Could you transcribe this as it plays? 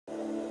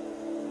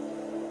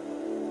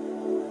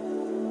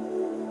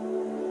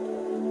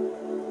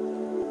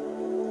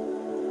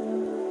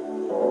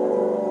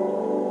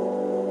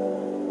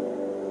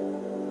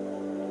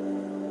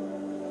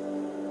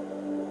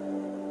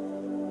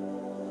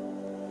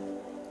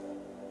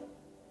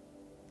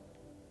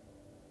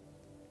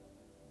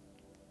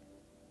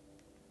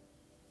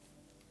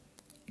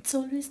It's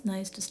always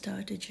nice to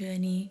start a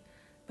journey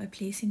by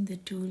placing the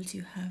tools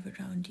you have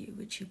around you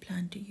which you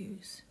plan to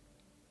use.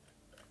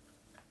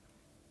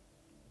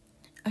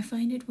 I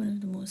find it one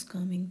of the most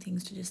calming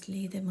things to just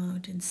lay them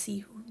out and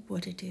see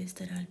what it is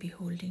that I'll be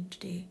holding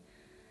today,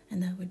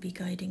 and that would be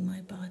guiding my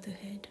path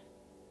ahead.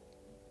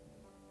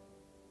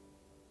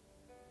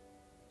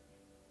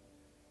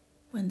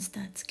 Once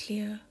that's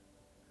clear,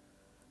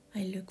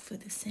 I look for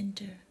the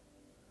center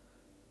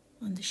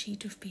on the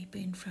sheet of paper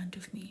in front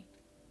of me.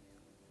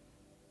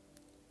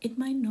 It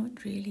might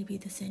not really be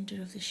the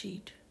center of the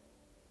sheet,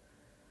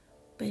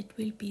 but it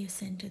will be a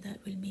center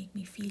that will make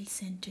me feel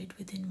centered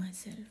within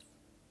myself.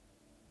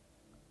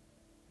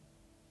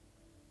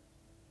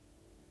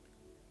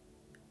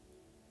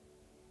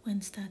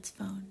 Once that's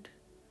found,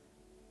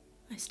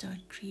 I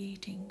start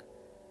creating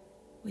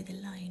with a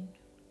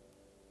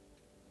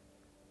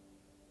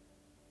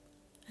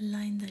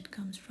line that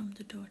comes from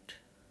the dot,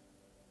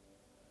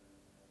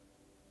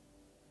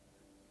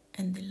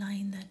 and the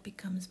line that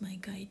becomes my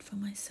guide for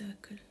my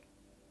circle.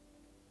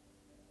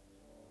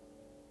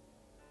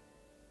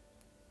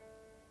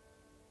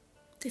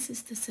 This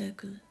is the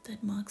circle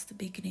that marks the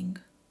beginning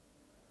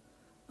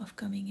of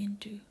coming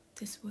into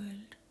this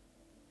world.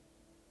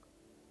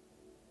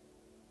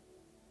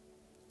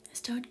 I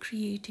start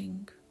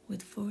creating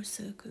with 4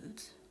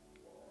 circles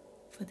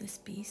for this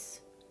piece.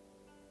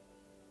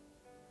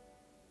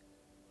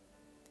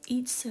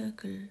 Each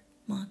circle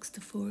marks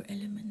the 4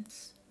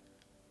 elements: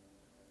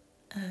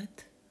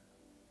 earth,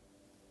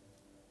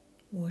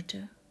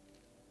 water,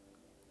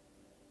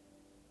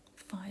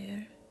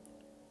 fire,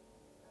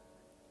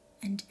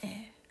 and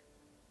air.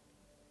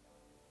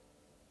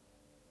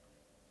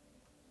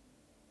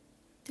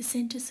 The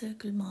center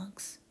circle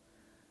marks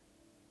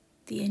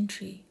the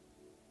entry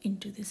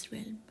into this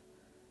realm,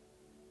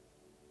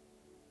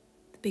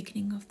 the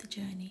beginning of the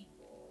journey.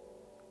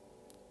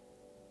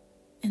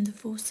 And the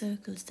 4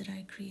 circles that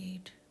I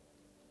create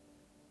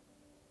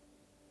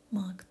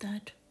mark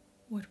that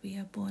what we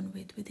are born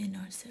with within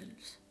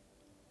ourselves.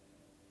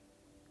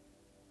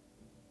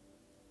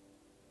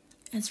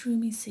 As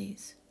Rumi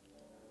says,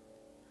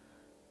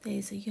 there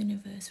is a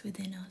universe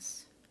within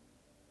us.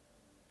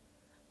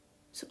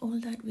 So all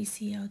that we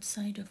see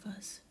outside of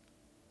us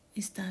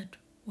is that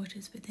what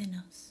is within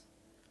us.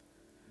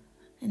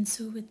 And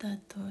so with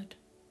that thought,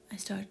 I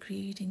start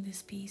creating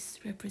this piece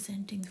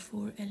representing the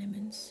 4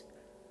 elements,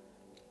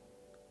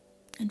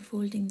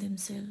 unfolding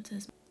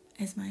themselves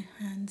as my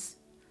hands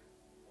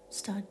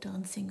start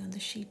dancing on the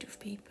sheet of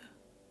paper.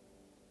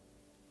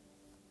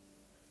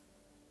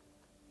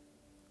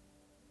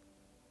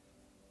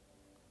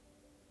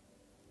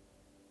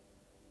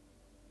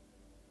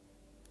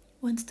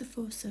 Once the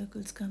 4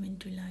 circles come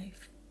into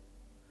life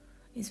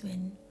is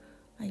when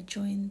I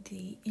join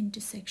the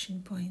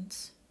intersection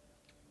points,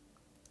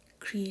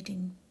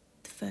 creating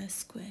the first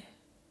square.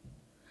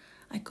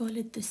 I call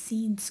it the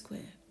scene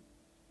square.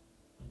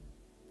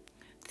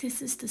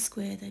 This is the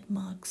square that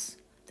marks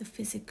the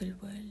physical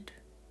world,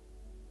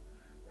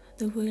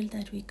 the world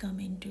that we come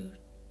into,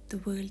 the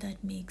world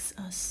that makes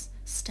us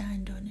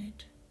stand on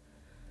it,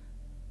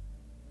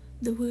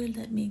 the world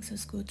that makes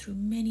us go through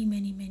many,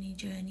 many, many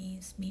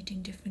journeys,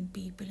 meeting different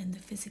people in the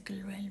physical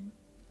realm.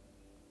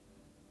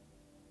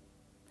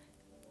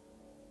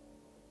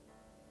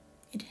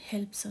 It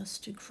helps us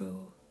to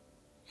grow,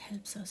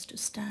 helps us to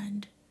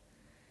stand,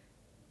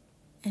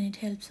 and it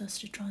helps us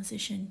to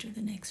transition to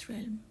the next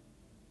realm.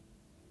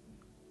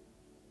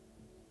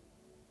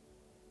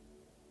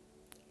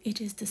 It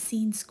is the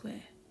scene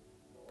square.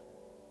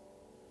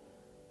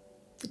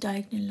 The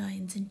diagonal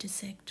lines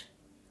intersect,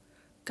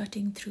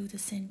 cutting through the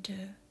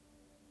center,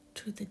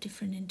 through the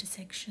different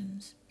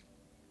intersections,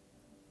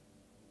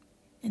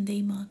 and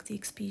they mark the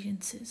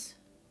experiences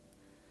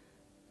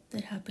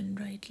that happen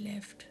right,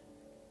 left,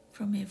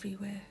 from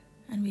everywhere,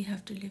 and we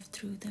have to live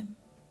through them.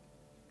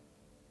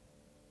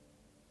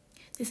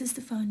 This is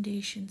the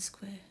foundation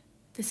square.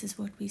 This is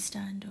what we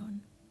stand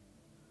on.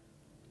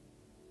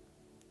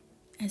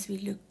 As we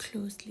look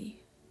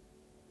closely,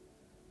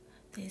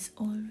 there's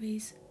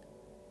always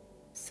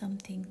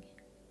something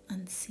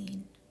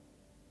unseen.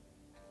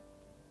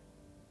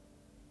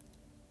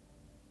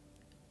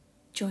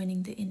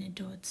 Joining the inner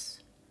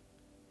dots,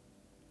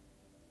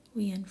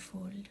 we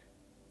unfold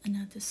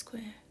another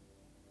square.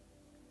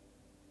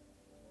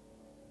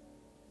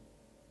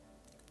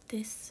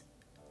 This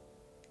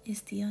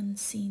is the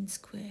unseen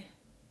square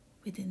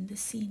within the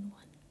seen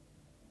one.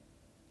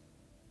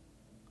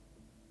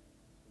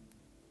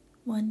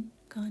 One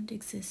can't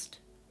exist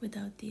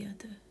without the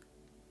other.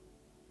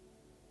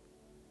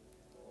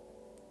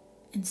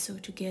 And so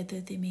together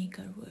they make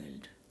our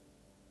world.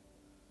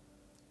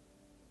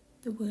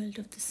 The world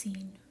of the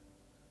seen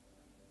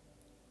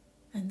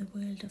and the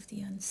world of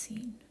the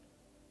unseen.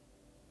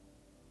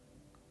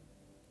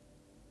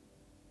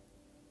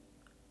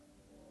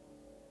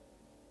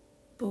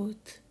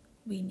 Both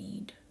we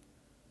need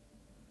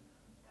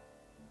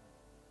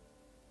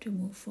to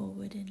move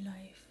forward in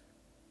life,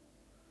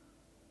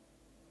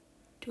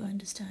 to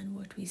understand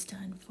what we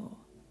stand for,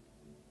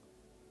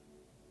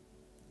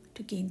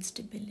 to gain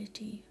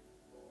stability,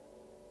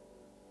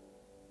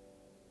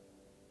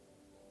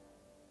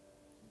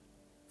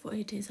 for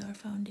it is our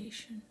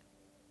foundation.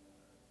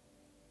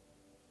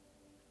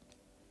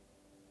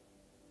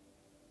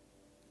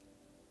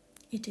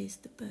 It is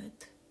the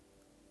birth,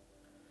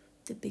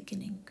 the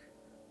beginning.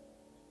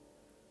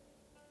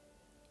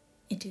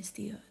 It is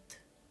the earth.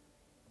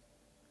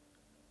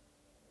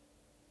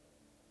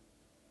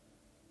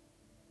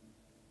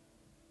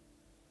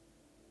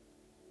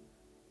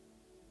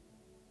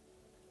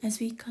 As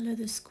we color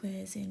the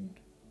squares in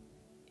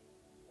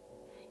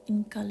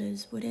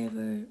colors,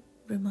 whatever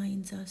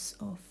reminds us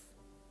of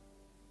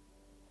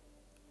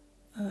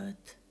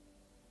earth,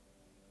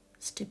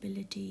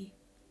 stability,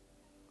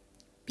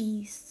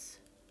 peace,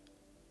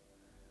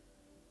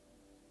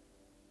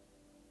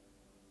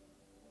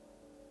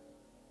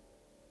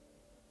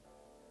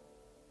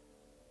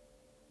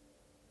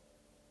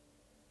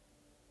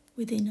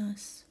 within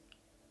us,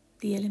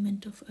 the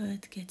element of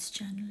earth gets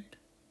channeled,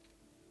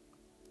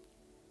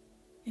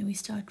 and we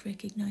start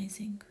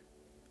recognizing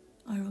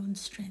our own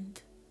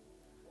strength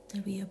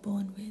that we are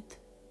born with.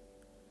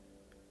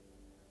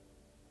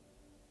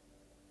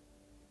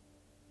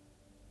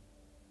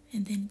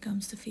 And then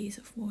comes the phase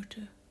of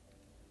water,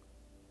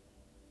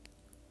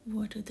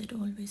 water that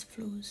always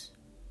flows,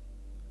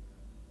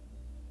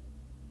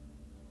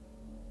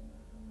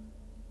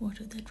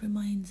 water that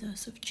reminds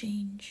us of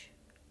change,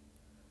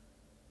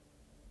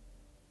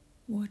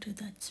 water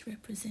that's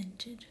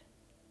represented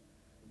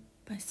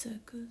by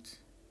circles.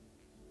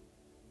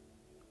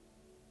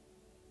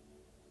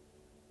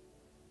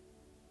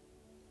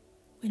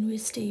 When we're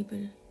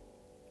stable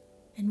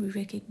and we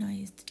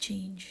recognize the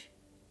change,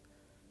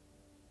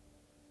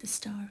 the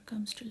star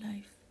comes to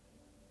life.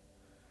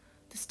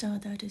 The star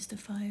that is the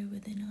fire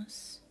within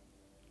us.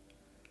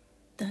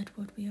 That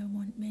what we are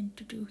meant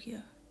to do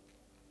here.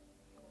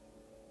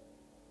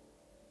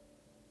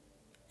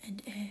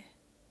 And air.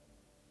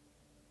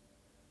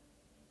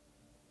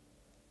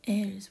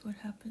 Air is what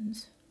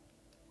happens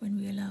when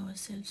we allow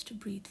ourselves to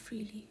breathe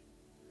freely,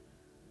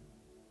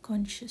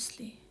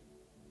 consciously.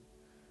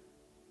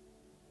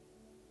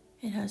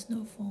 It has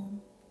no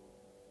form,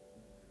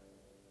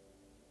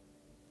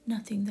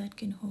 nothing that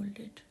can hold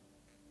it.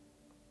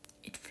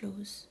 It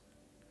flows,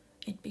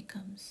 it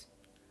becomes,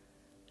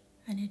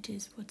 and it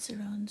is what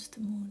surrounds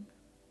the moon,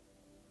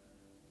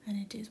 and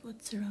it is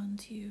what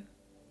surrounds you.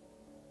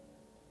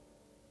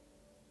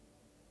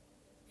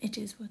 It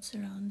is what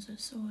surrounds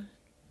us all.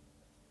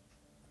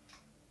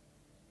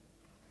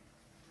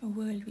 A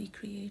world we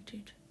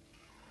created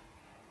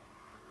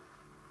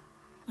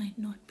might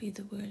not be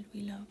the world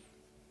we love,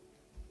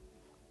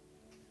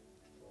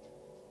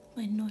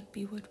 might not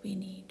be what we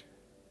need.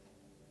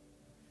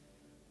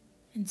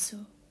 And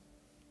so,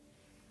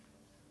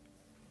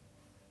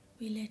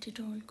 we let it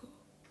all go.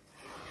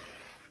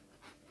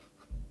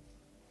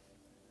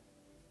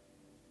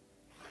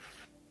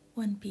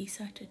 One piece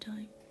at a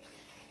time.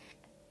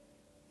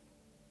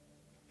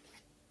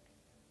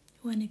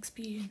 One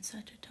experience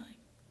at a time.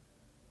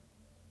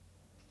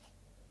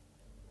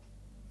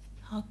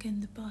 How can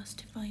the past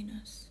define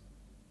us?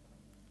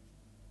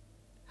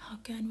 How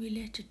can we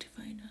let it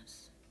define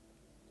us?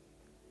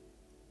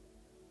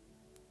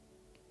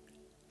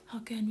 How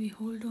can we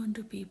hold on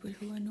to people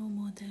who are no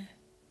more there?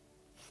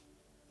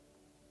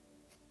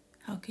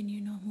 How can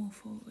you not move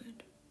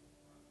forward?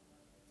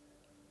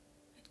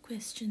 With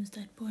questions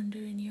that ponder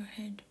in your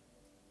head,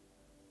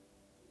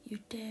 you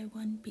tear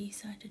one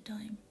piece at a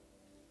time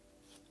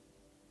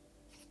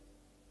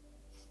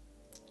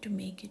to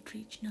make it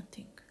reach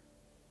nothing.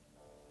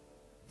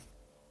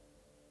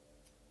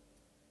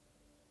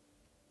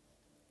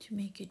 To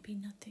make it be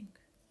nothing.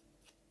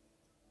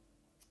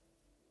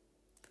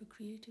 For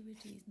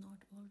creativity is not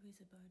always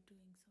about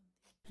doing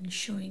something and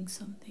showing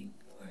something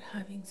or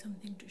having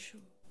something to show.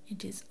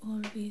 It is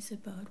always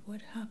about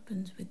what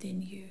happens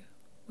within you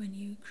when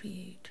you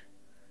create.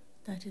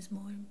 That is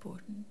more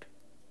important.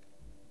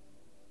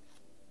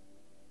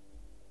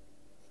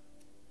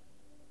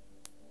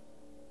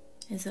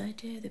 As I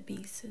tear the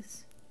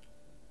pieces,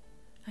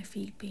 I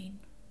feel pain.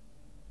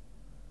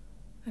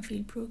 I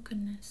feel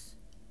brokenness.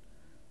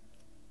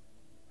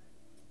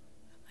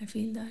 I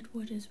feel that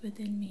what is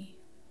within me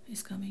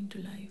is coming to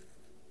life.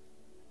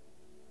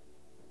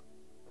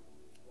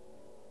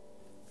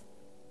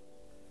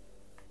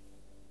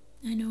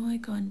 I know I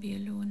can't be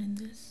alone in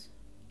this.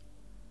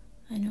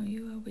 I know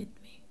you are with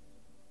me.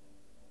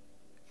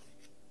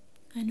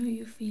 I know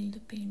you feel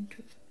the pain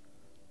too.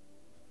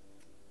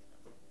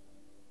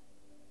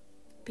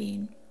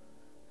 Pain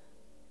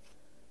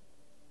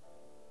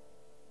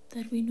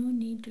that we no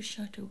need to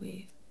shut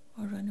away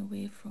or run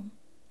away from.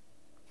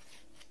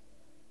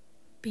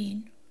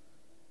 Pain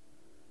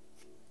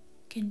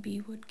can be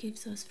what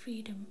gives us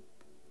freedom.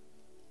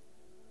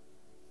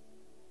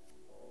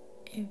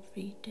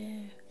 Every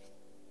tear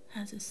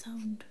has a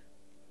sound,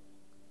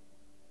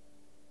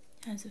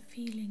 has a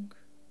feeling.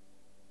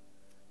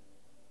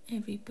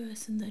 Every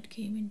person that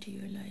came into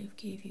your life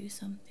gave you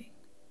something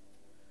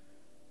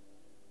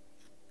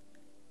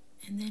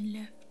and then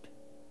left.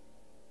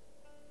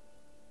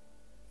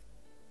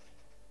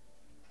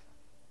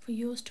 For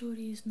your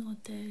story is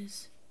not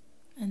theirs,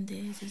 and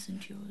theirs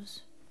isn't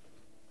yours.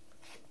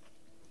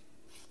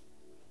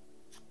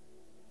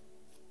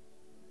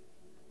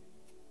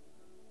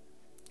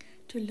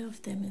 To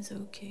love them is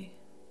okay,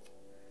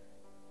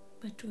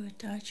 but to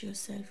attach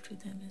yourself to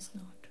them is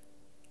not.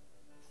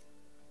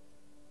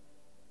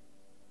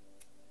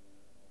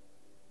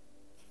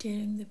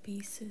 Tearing the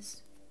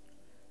pieces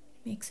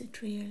makes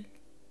it real,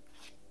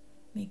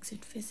 makes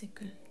it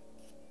physical,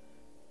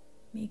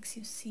 makes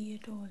you see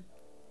it all,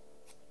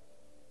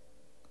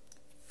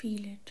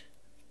 feel it.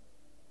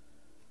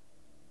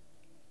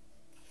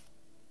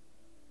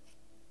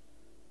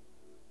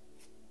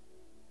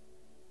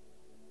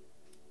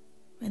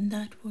 When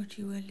that what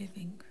you are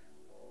living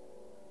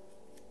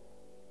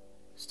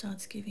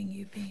starts giving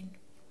you pain,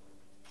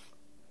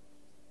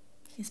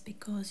 it's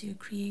because your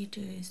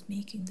creator is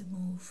making the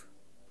move.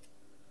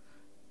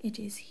 It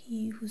is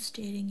he who's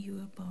tearing you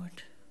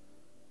apart.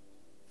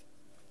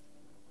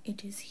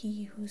 It is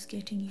he who's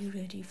getting you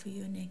ready for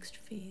your next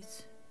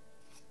phase.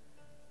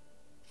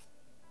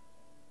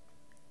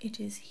 It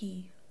is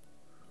he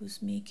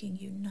who's making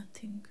you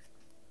nothing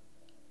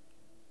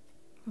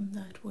from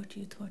that what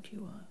you thought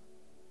you are.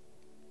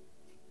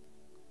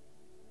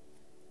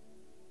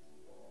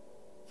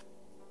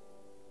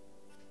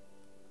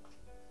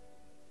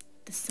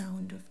 The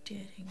sound of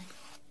tearing,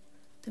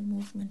 the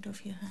movement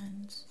of your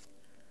hands,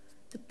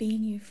 the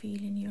pain you feel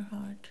in your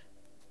heart,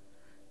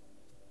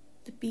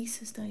 the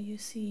pieces that you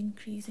see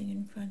increasing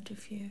in front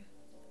of you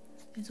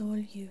is all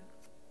you.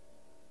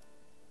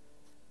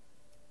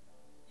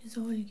 Is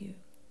all you.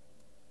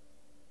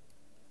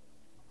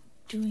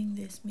 Doing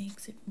this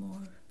makes it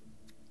more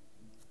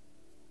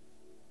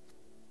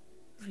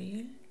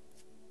real.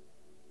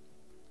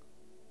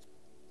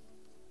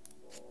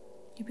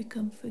 You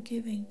become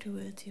forgiving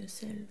towards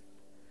yourself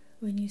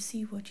when you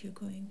see what you're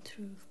going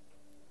through.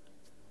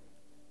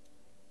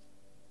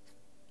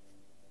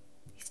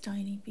 These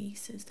tiny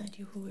pieces that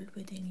you hold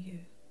within you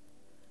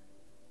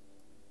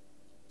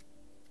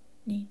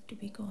need to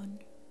be gone.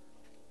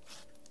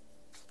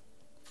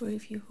 For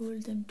if you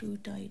hold them too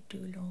tight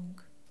too long,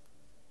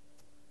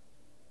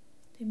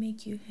 they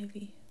make you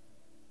heavy.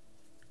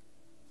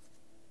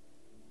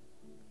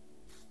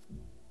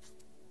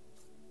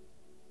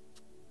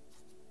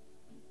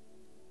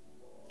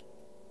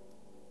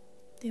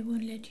 They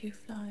won't let you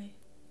fly,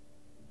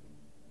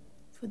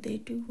 for they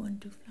too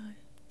want to fly.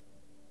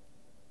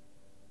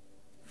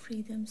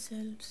 Free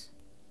themselves,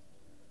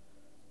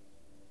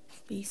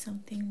 be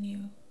something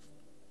new,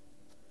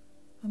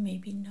 or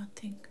maybe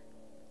nothing.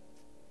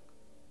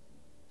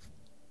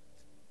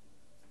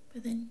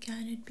 But then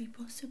can it be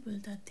possible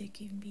that they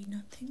can be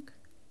nothing?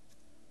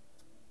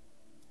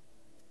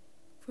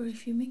 For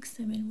if you mix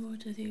them in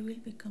water, they will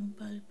become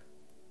pulp.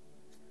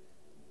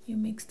 You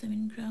mix them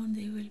in ground,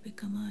 they will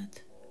become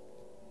earth.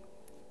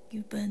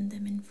 You burn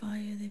them in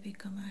fire, they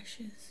become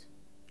ashes.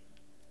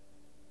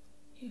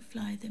 You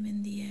fly them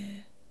in the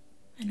air,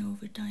 and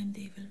over time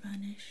they will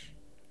vanish.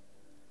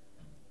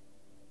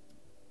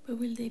 But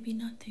will they be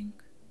nothing?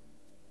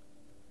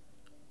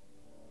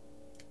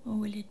 Or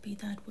will it be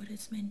that what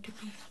it's meant to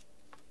be?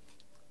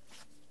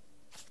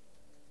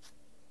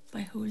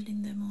 By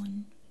holding them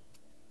on,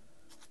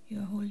 you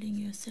are holding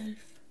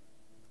yourself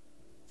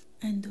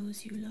and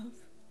those you love.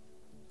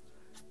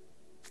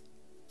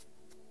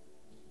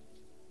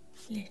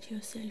 Let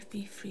yourself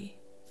be free.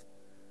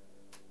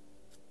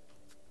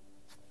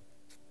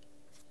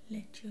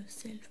 Let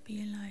yourself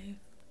be alive.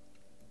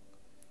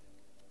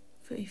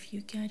 For if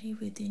you carry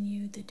within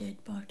you the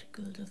dead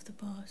particles of the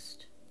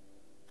past,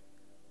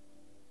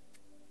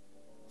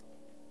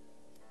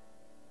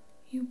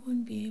 you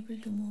won't be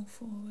able to move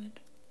forward.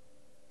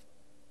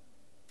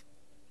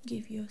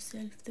 Give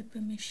yourself the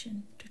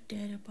permission to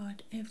tear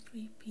apart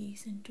every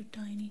piece into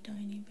tiny,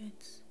 tiny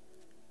bits.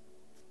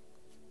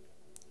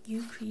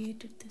 You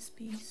created this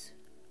piece.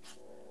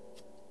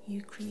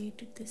 You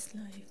created this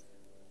life.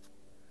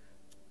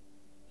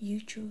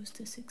 You chose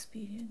this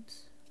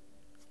experience.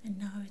 And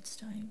now it's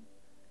time.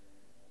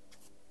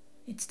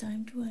 It's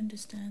time to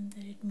understand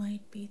that it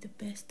might be the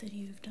best that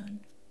you've done.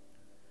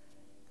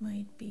 It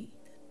might be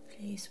the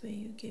place where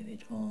you give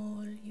it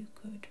all you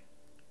could.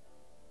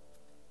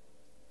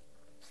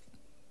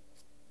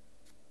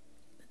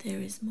 But there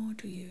is more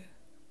to you.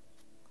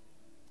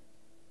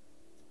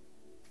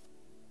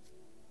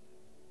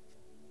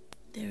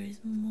 There is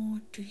more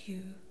to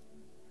you,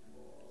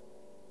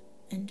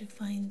 and to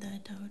find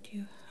that out,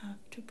 you have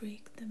to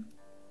break them.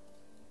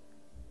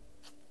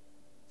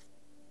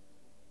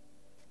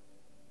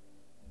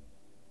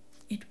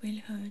 It will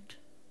hurt.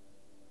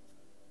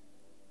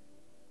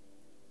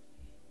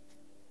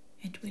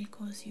 It will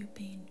cause you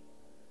pain.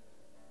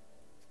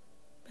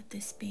 But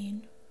this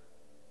pain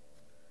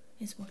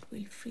is what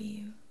will free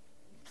you.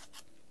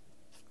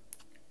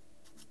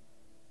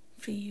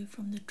 Free you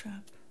from the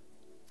trap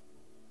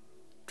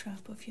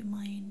of your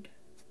mind.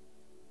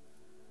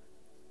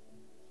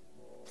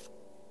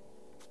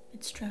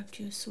 It's trapped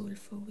your soul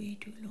for way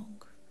too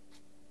long,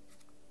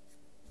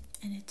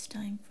 and it's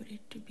time for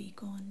it to be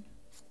gone.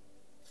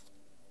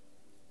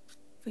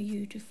 for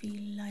you to feel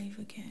alive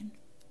again,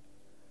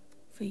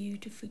 for you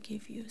to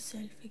forgive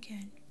yourself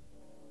again,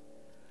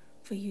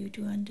 for you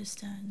to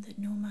understand that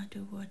no matter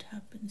what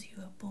happens,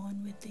 you are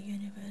born with the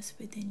universe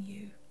within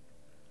you.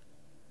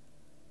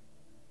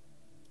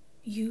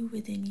 You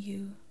within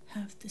you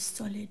have the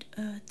solid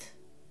earth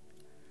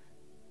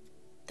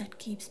that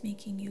keeps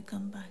making you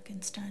come back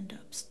and stand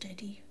up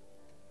steady.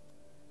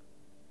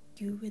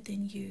 You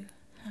within you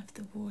have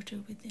the water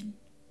within,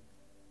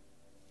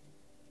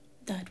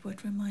 that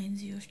what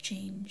reminds you of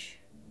change,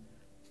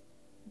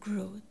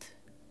 growth,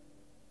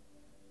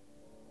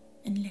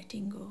 and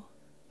letting go.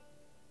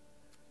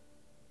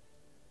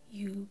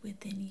 You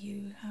within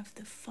you have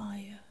the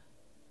fire,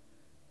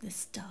 the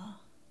star,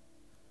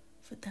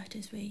 for that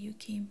is where you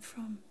came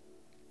from.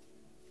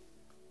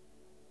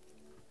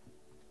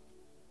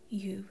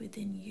 You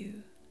within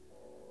you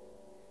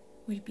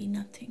will be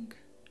nothing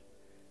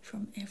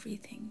from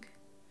everything,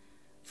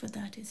 for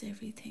that is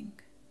everything,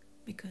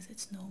 because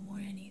it's no more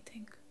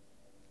anything.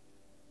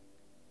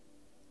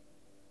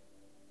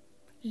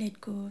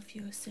 Let go of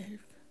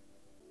yourself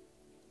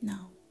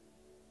now,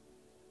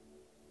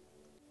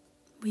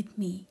 with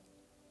me,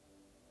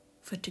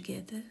 for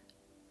together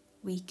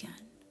we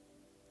can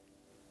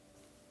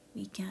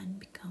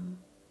become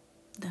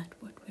that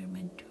what we're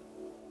meant to.